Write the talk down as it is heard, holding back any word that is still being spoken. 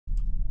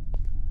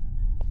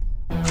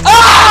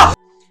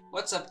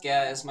What's up,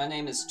 guys? My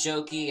name is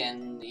Jokey,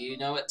 and you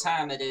know what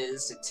time it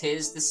is. It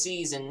is the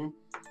season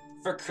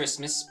for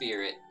Christmas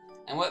spirit.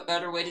 And what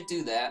better way to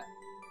do that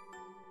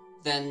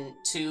than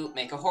to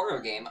make a horror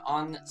game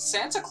on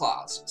Santa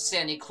Claus,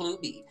 Sandy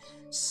Kluby,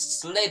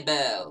 sleigh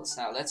bells.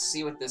 Now, let's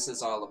see what this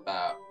is all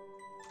about.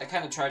 I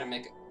kind of try to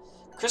make it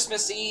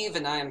Christmas Eve,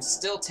 and I am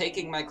still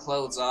taking my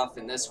clothes off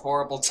in this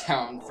horrible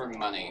town for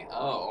money.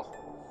 Oh.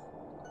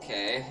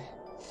 Okay.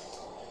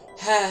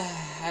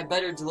 I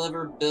better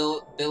deliver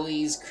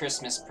Billy's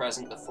Christmas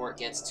present before it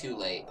gets too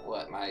late.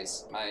 What, my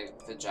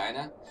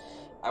vagina?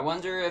 I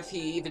wonder if he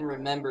even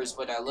remembers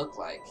what I look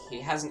like.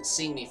 He hasn't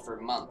seen me for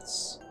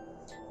months.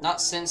 Not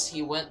since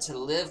he went to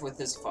live with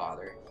his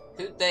father.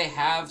 Who'd they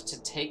have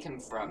to take him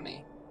from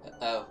me?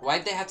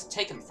 Why'd they have to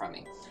take him from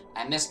me?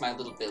 I miss my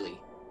little Billy.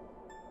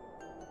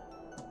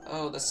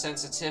 Oh, the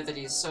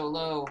sensitivity is so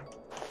low.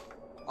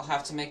 I'll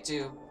have to make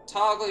do.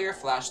 Toggle your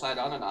flashlight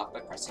on and off by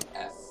pressing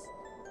F.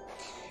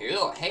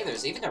 Cool. Hey,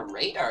 there's even a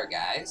radar,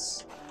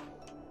 guys.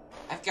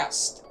 I've got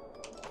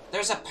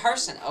there's a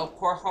person. Oh,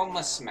 poor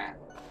homeless man.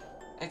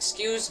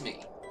 Excuse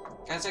me.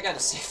 Guys, I gotta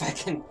see if I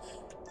can...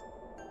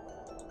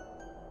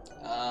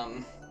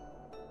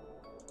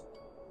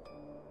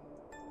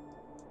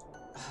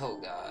 Oh,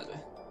 God.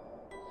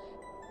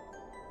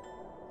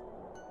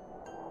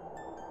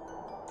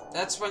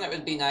 That's when it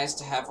would be nice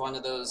to have one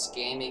of those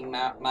gaming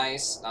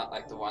mice, not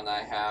like the one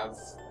I have.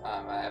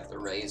 I have the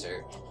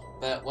Razer.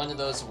 But one of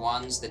those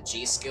ones, the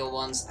G-Skill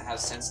ones that have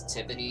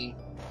sensitivity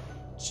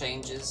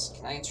changes.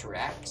 Can I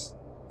interact?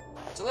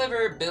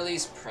 Deliver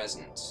Billy's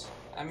present.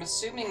 I'm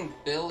assuming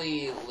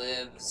Billy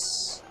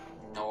lives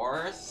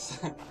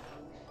north?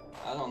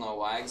 I don't know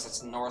why, because it's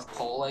the North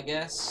Pole, I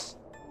guess?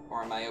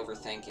 Or am I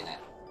overthinking it?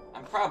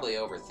 I'm probably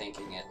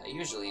overthinking it. I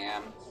usually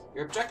am.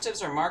 Your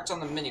objectives are marked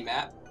on the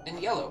mini-map in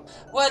yellow.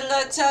 What did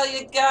I tell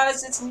you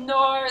guys? It's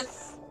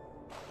north!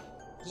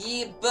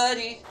 Yeah,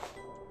 buddy.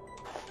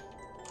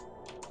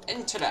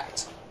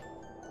 Interact.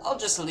 I'll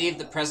just leave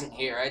the present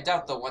here. I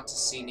doubt they'll want to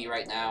see me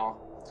right now.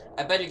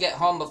 I better get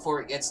home before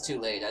it gets too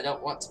late. I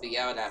don't want to be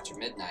out after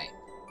midnight.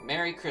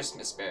 Merry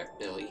Christmas,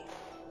 Billy.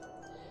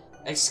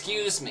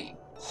 Excuse me,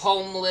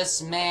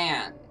 homeless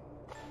man.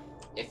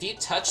 If you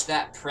touch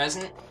that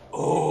present,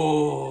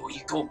 oh, you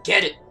go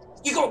get it.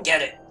 You go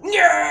get it.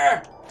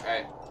 Yeah!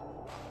 Alright.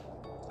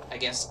 I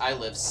guess I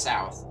live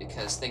south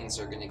because things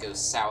are gonna go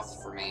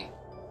south for me.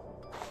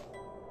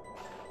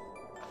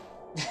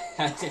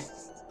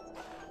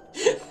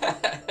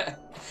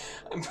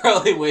 I'm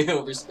probably way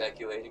over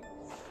speculating.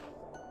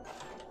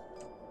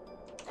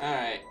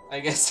 Alright, I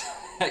guess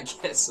I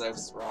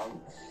was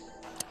wrong.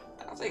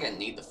 I don't think I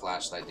need the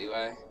flashlight, do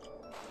I?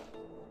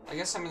 I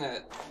guess I'm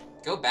gonna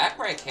go back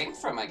where I came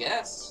from, I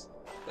guess.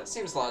 That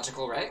seems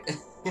logical, right?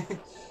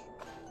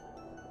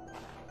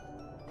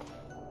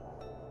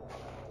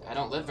 I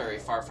don't live very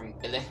far from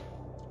Billy.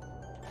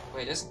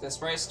 Wait, isn't this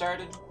where I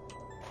started?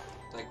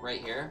 Like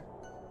right here?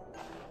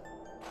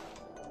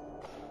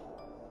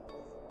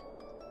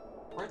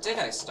 Where did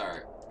I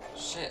start?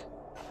 Shit.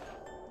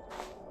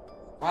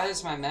 Why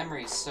is my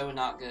memory so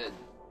not good?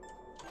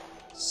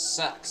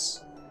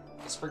 Sucks.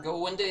 Guess we're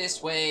going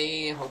this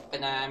way,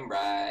 hoping I'm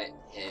right,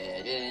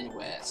 heading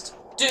west.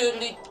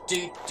 Doodly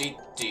doo doo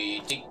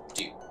doo doo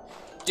doo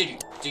doo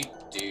doo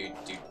doo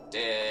doo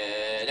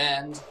dead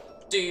end.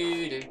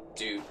 Doo doo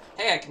doo.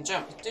 Hey, I can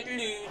jump. Doo doo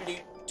doo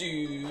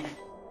doo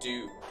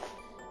doo.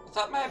 I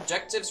thought my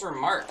objectives were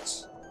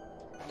marked.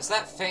 Does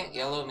that faint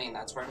yellow mean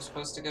that's where I'm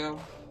supposed to go?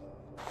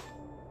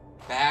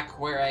 Back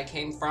where I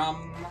came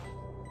from,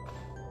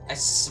 I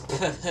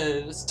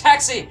suppose.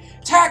 Taxi!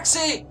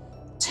 Taxi!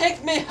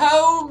 Take me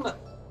home!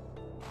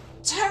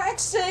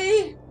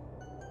 Taxi!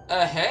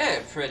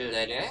 Hey, pretty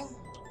lady.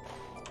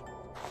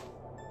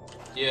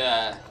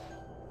 Yeah.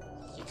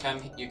 You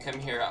come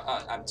here.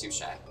 I'm too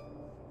shy.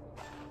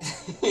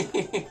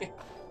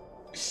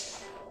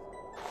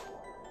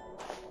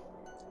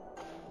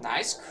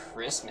 Nice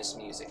Christmas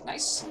music.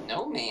 Nice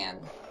snowman.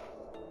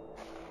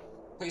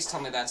 Please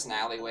tell me that's an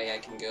alleyway I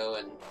can go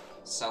and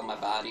sell my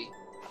body.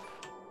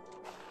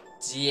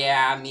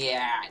 Damn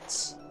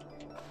it.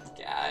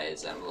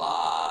 Guys, I'm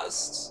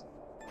lost.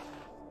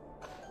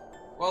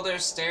 Well,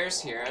 there's stairs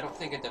here. I don't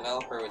think a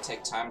developer would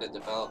take time to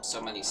develop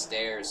so many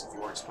stairs if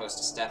you weren't supposed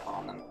to step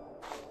on them.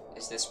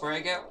 Is this where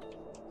I go?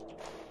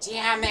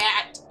 Damn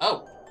it!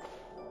 Oh.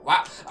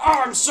 Wow.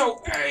 Oh, I'm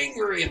so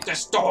angry at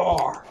this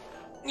door!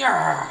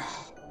 Yeah.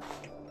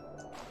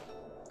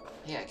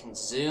 Yeah, I can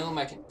zoom,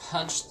 I can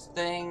punch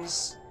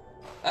things.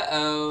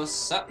 Uh-oh,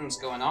 something's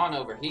going on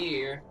over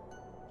here.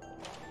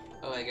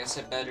 Oh, I guess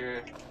I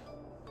better...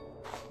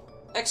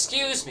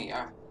 Excuse me,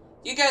 are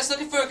you guys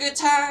looking for a good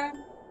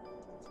time?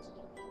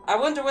 I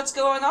wonder what's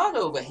going on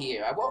over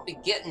here. I won't be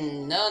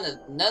getting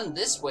none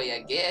this way, I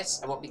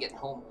guess. I won't be getting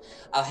home.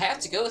 I'll have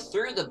to go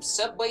through the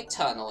subway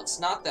tunnel. It's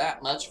not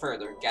that much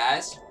further.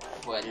 Guys,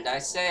 what did I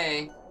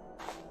say?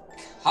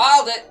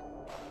 Called it!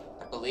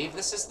 I believe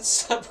this is the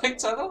subway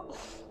tunnel.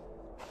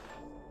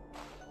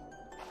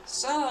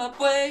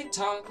 Subway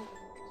tunnel.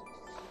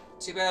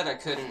 Too bad I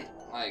couldn't,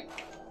 like,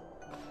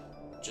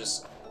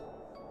 just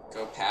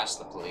go past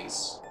the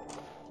police.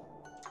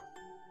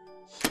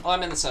 Well,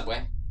 I'm in the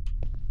subway.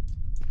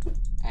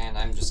 And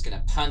I'm just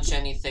gonna punch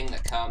anything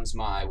that comes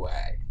my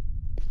way.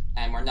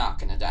 And we're not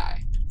gonna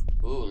die.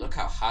 Ooh, look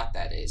how hot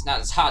that is.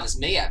 Not as hot as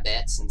me, I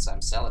bet, since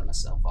I'm selling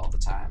myself all the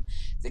time.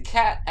 The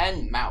cat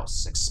and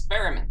mouse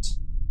experiment.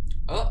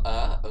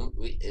 That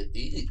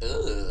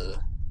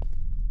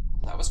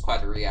was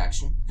quite a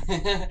reaction.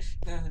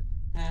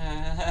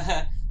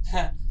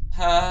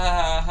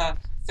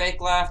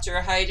 Fake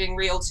laughter hiding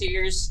real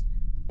tears.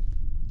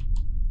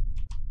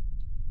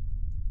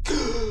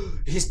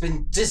 He's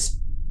been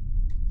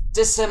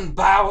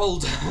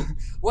disemboweled.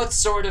 What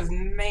sort of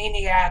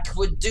maniac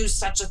would do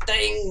such a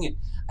thing?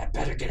 I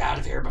better get out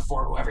of here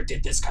before whoever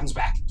did this comes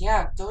back.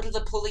 Yeah, go to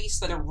the police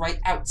that are right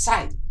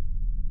outside.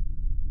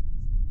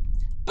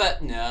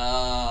 But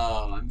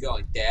no, I'm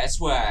going this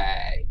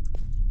way.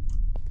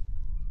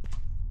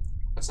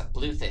 What's that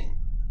blue thing?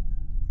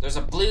 There's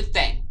a blue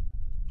thing.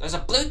 There's a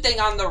blue thing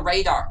on the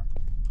radar.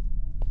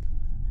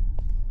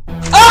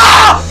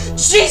 Ah!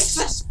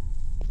 Jesus!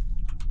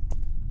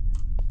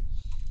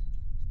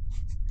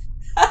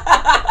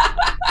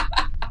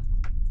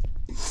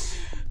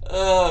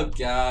 Oh,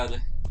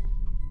 God.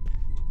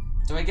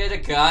 Do I get a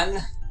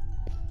gun?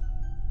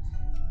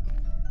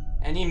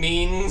 Any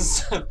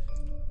means?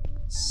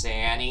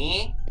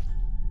 Sandy?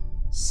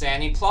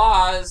 Sandy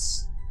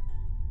Claus?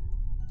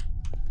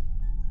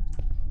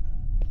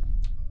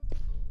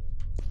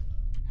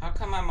 How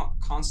come I'm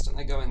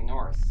constantly going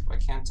north? Why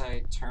can't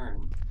I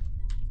turn?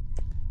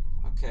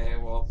 Okay,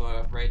 well,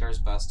 the radar's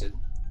busted.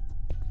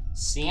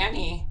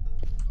 Sandy?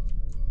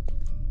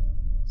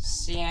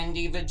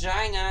 Sandy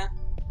vagina?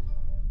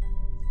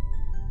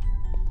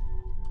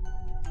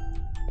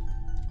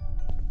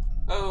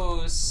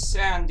 Oh,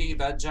 Sandy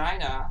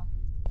vagina.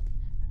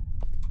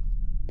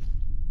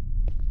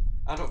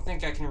 I don't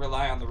think I can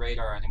rely on the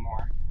radar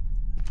anymore.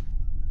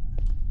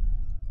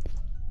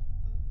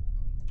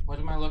 What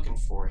am I looking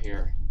for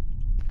here?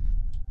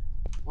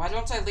 Why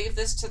don't I leave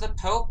this to the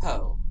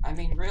popo? I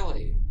mean,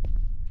 really.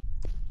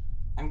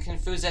 I'm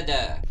confused.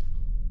 Hey,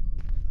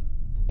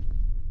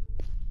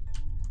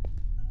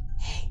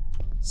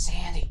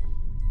 Sandy.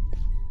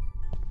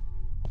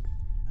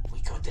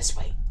 We go this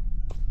way.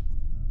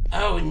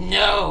 Oh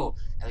no!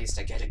 At least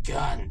I get a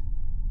gun.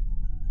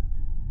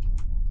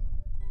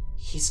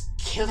 He's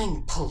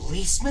killing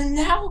policemen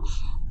now?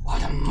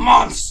 What a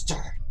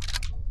monster!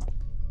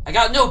 I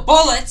got no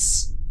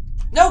bullets!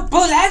 No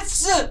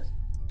bullets!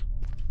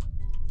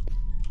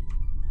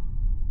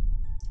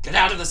 Get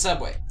out of the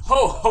subway.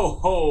 Ho ho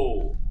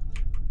ho!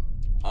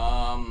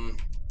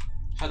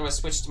 How do I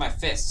switch to my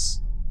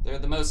fists? They're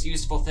the most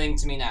useful thing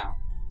to me now.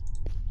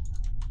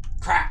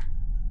 Crap!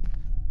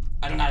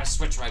 I don't know how to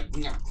switch right.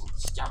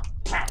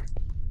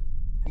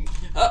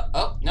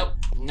 Oh, nope.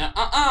 No,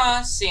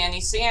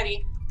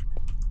 Sandy.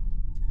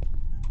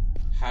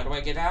 How do I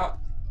get out?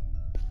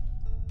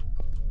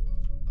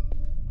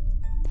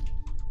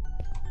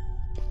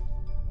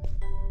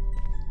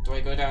 Do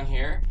I go down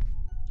here?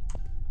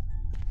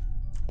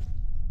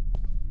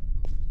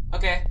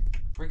 Okay,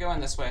 we're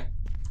going this way.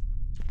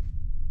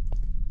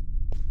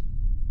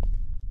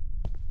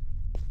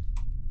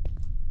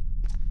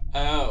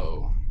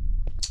 Oh.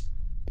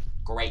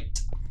 Great.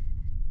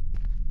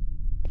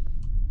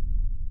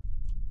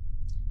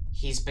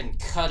 He's been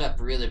cut up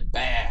really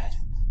bad.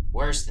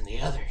 Worse than the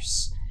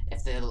others.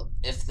 If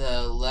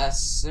the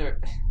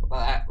lesser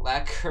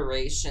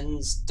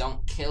lacerations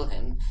don't kill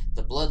him,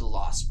 the blood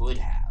loss would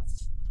have.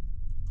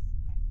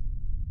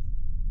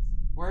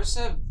 Where's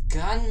a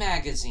gun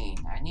magazine?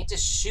 I need to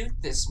shoot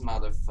this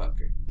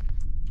motherfucker.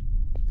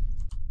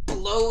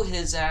 Blow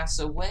his ass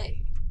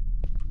away.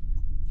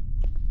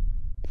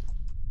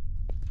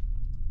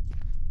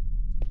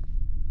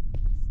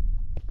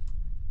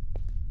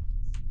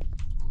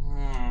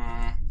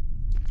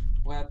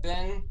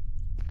 Weapon.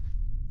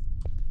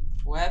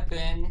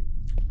 Weapon.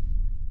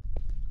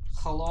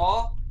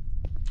 Hello?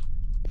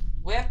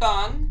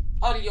 Weapon?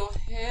 Are you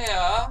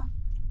here?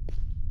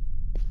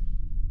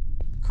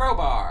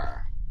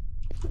 Crowbar.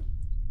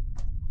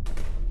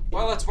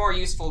 Well, it's more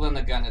useful than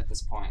the gun at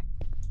this point.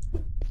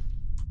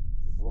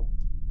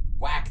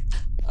 Whack.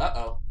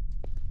 Uh-oh.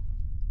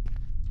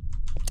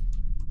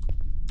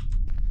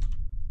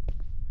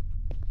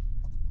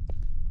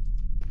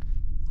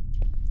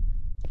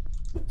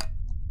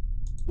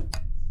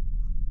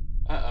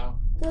 Uh-oh.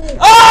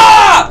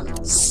 Ah!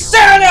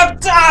 Stand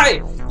up,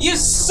 die! You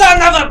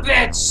son of a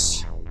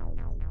bitch!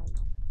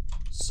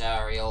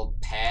 Sorry, old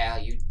pal,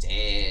 you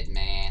dead,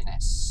 man.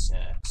 That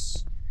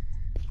sucks.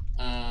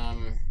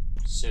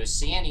 So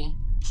Sandy,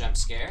 jump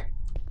scare.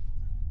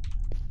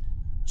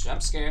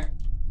 Jump scare.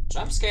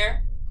 Jump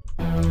scare.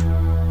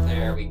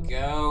 There we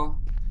go.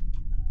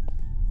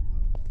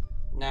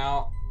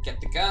 Now, get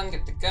the gun,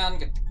 get the gun,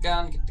 get the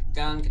gun, get the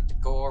gun, get the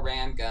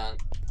Goram gun.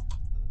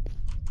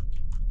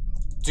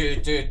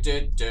 Got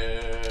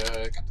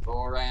the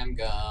Goram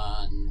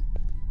gun.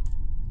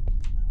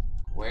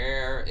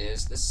 Where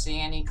is the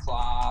Sandy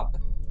Clob?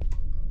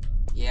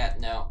 Yeah,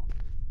 no.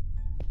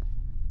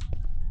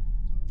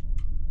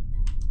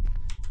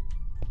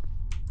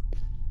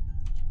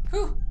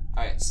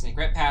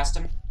 Right past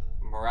him.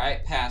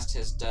 Right past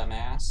his dumb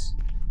ass.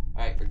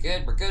 Alright, we're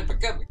good, we're good, we're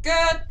good, we're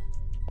good!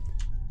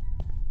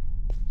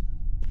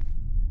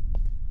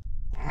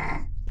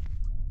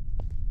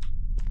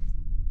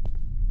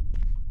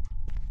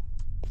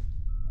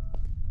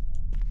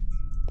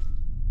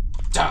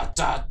 Da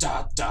da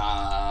da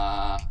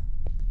da!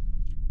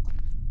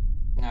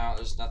 No,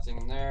 there's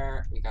nothing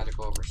there. We gotta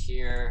go over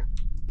here.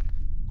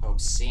 Hope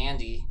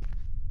Sandy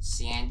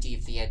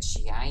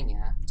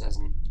Viagina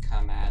doesn't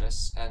come at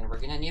us. And we're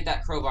gonna need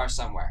that crowbar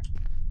somewhere.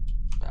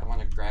 But I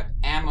wanna grab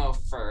ammo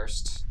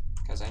first,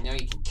 because I know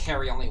you can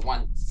carry only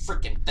one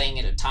freaking thing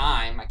at a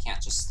time. I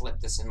can't just slip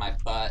this in my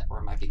butt,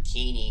 or my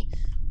bikini,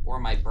 or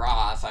my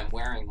bra if I'm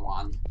wearing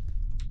one.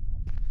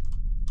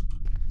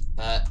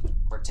 But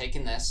we're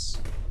taking this.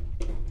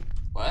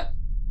 What?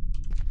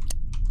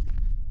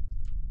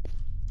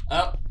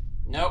 Oh,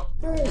 nope.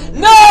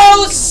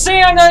 No,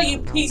 Santa, you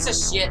piece of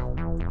shit!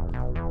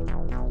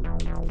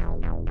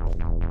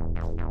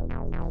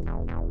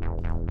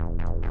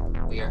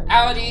 We are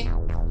outie.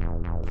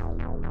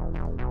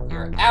 We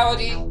are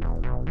outie.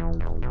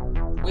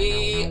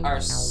 We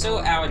are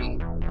so outie.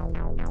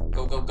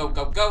 Go, go, go,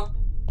 go, go.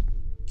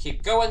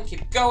 Keep going,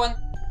 keep going.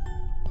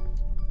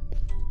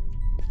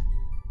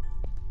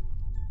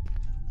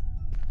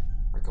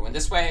 We're going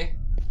this way.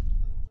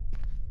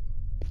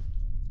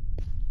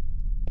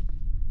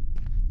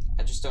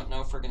 I just don't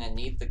know if we're gonna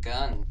need the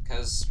gun,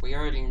 because we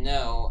already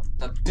know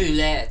the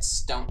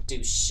bullets don't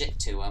do shit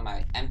to them.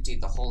 I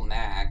emptied the whole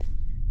mag.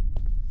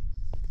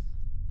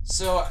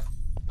 So,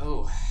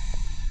 oh.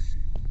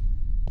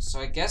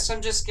 So I guess I'm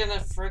just gonna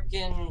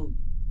frickin'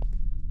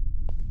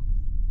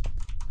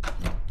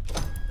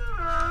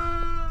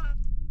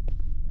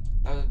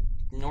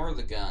 ignore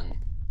the gun.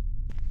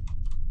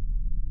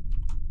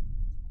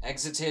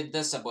 Exited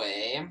the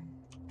subway.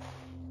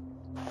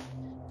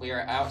 We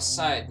are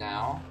outside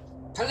now.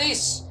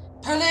 Police!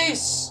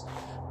 Police!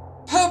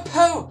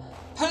 Po-po!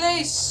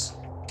 Police!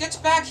 Get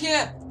back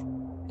here!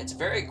 It's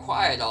very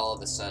quiet all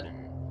of a sudden.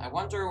 I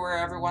wonder where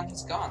everyone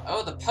has gone.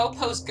 Oh, the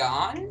po-po's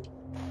gone?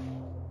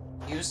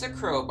 Use the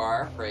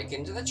crowbar, break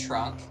into the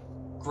trunk,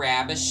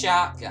 grab a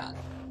shotgun.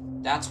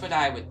 That's what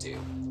I would do.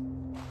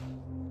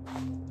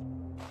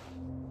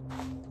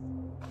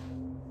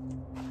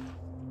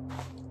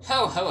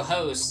 Ho ho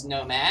ho,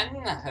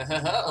 snowman! Ho ho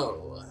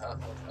ho! Ho ho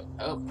ho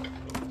ho!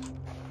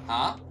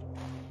 Huh?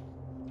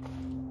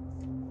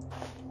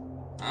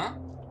 Huh?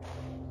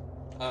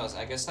 Oh,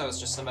 I guess that was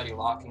just somebody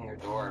locking their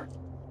door.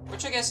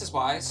 Which I guess is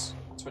wise.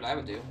 That's what I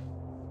would do.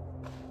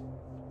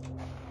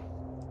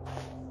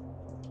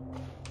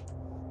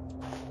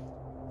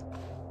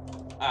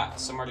 Ah,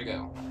 somewhere to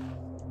go.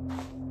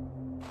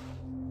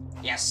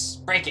 Yes,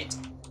 break it!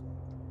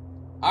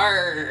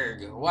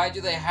 Arrgh! Why do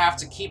they have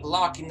to keep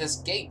locking this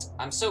gate?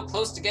 I'm so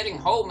close to getting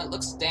home, it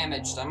looks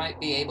damaged. I might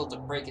be able to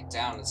break it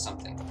down with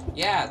something.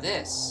 Yeah,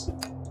 this.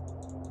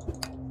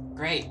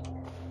 Great.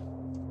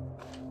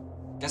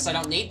 Guess I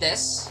don't need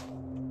this.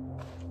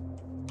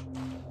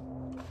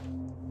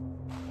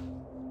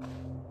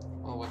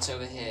 Oh, what's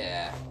over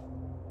here?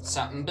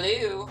 Something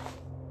blue.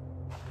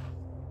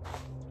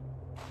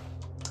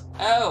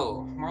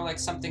 Oh, more like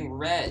something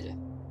red.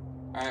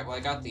 Alright, well I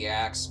got the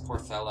axe, poor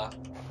fella.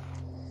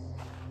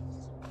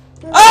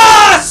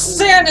 Ah!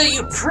 Santa,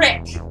 you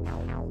prick!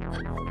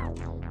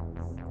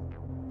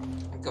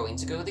 I'm going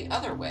to go the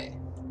other way.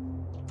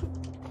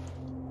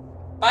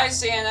 Bye,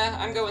 Santa.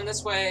 I'm going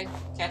this way.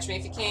 Catch me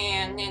if you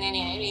can.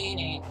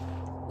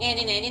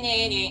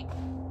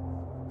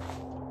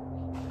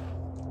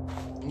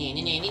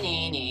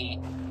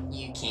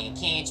 You can't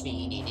catch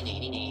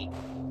me.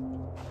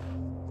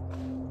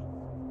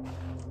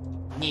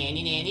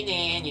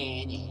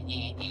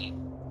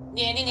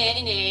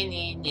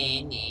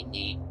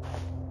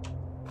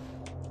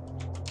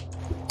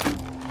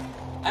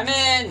 I'm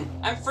in!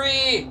 I'm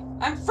free!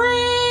 I'm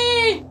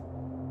free!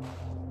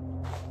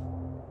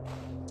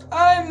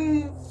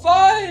 I'm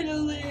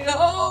finally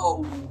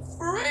home!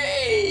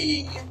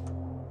 Free!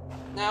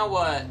 Now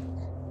what?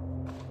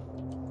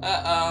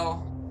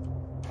 Uh-oh.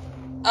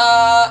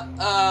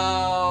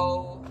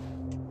 Uh-oh.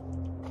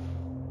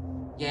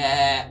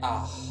 Yeah,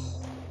 oh.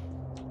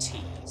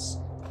 Tease.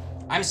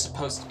 I'm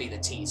supposed to be the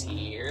tease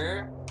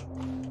here.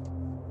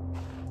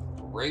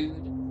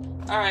 Rude.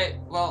 Alright,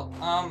 well,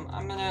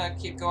 I'm gonna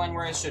keep going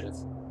where I should've.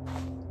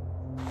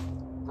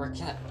 Where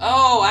can I—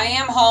 oh, I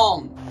am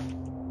home!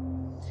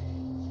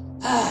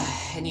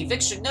 An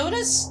eviction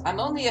notice? I'm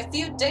only a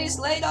few days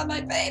late on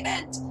my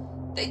payment!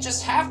 They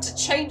just have to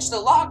change the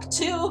lock,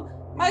 too!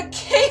 My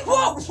key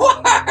won't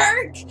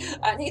work!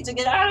 I need to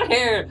get out of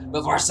here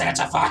before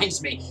Santa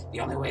finds me! The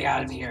only way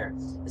out of here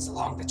is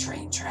along the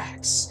train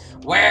tracks.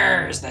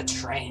 Where's the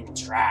train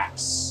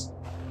tracks?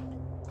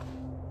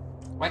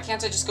 Why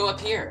can't I just go up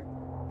here?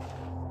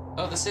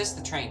 Oh, this is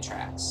the train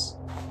tracks.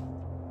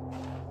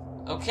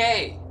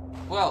 Okay.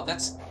 Well,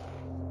 that's...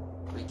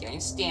 regain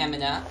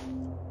stamina.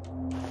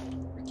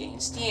 Regain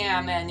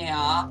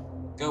stamina.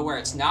 Go where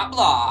it's not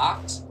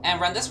blocked. And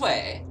run this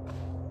way.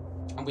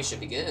 And we should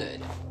be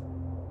good.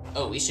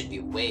 Oh, we should be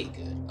way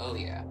good. Oh,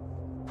 yeah.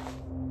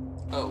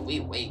 Oh, we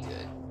way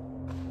good.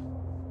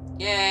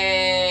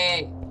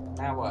 Yay!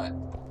 Now what?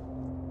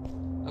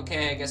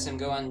 Okay, I guess I'm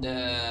going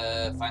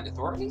to find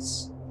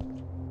authorities?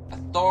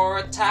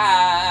 Authority!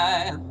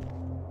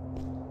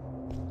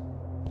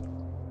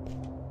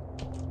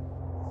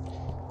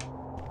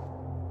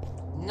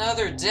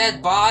 Another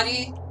dead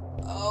body?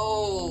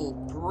 Oh,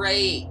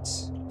 great.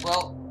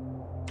 Well...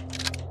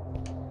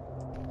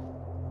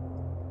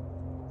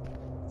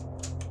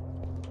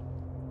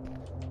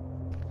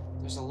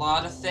 there's a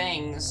lot of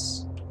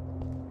things.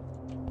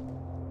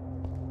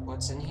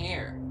 What's in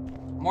here?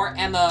 More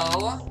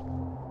ammo.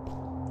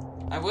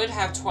 I would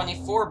have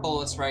 24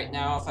 bullets right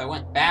now if I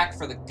went back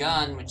for the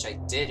gun, which I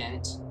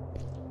didn't.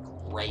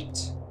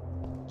 Great.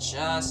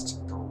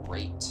 Just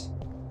great.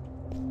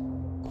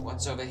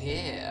 What's over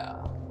here?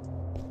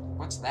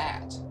 What's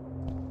that?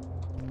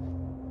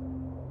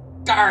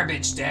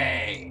 Garbage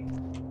day!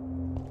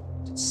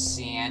 Did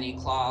Sandy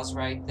Claus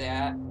write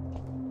that?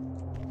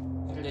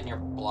 Put it in your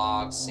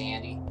blog,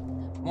 Sandy.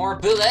 More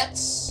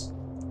bullets!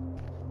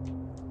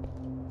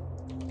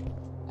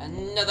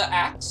 Another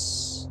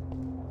axe.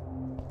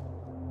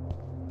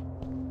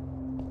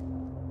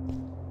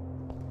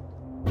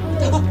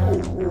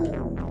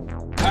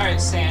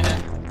 Alright,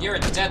 Santa. You're a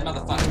dead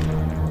motherfucker.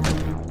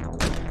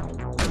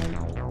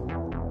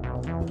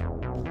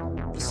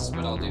 This is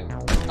what I'll do.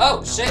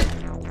 Oh, shit!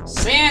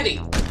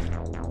 Sandy!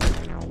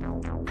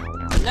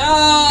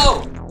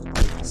 No!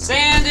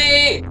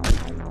 Sandy!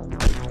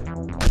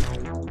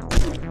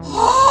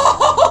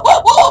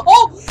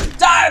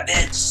 Die,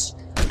 bitch!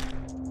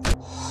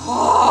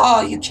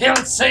 Oh, you killed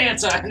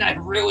Santa and I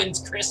ruined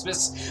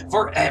Christmas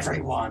for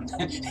everyone.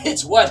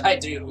 It's what I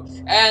do.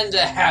 And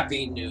a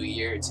happy new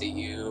year to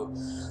you.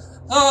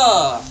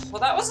 Oh, well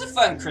that was a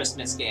fun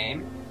Christmas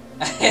game.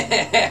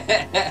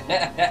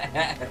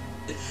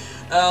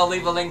 I'll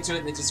leave a link to it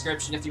in the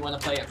description if you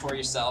want to play it for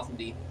yourself and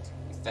be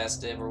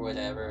festive or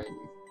whatever.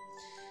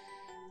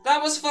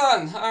 That was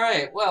fun.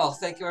 Alright, well,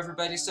 thank you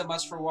everybody so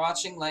much for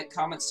watching. Like,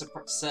 comment,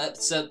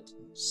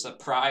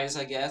 surprise,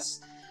 I guess.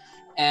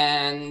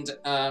 And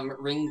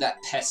ring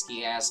that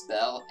pesky ass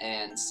bell,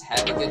 and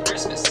have a good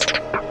Christmas.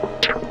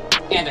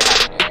 And a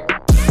happy New Year.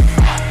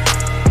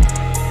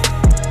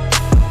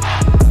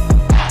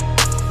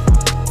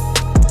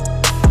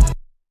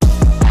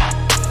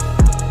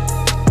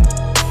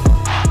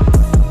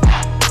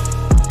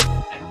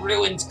 I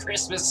ruined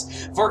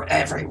Christmas for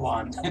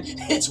everyone.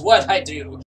 It's what I do.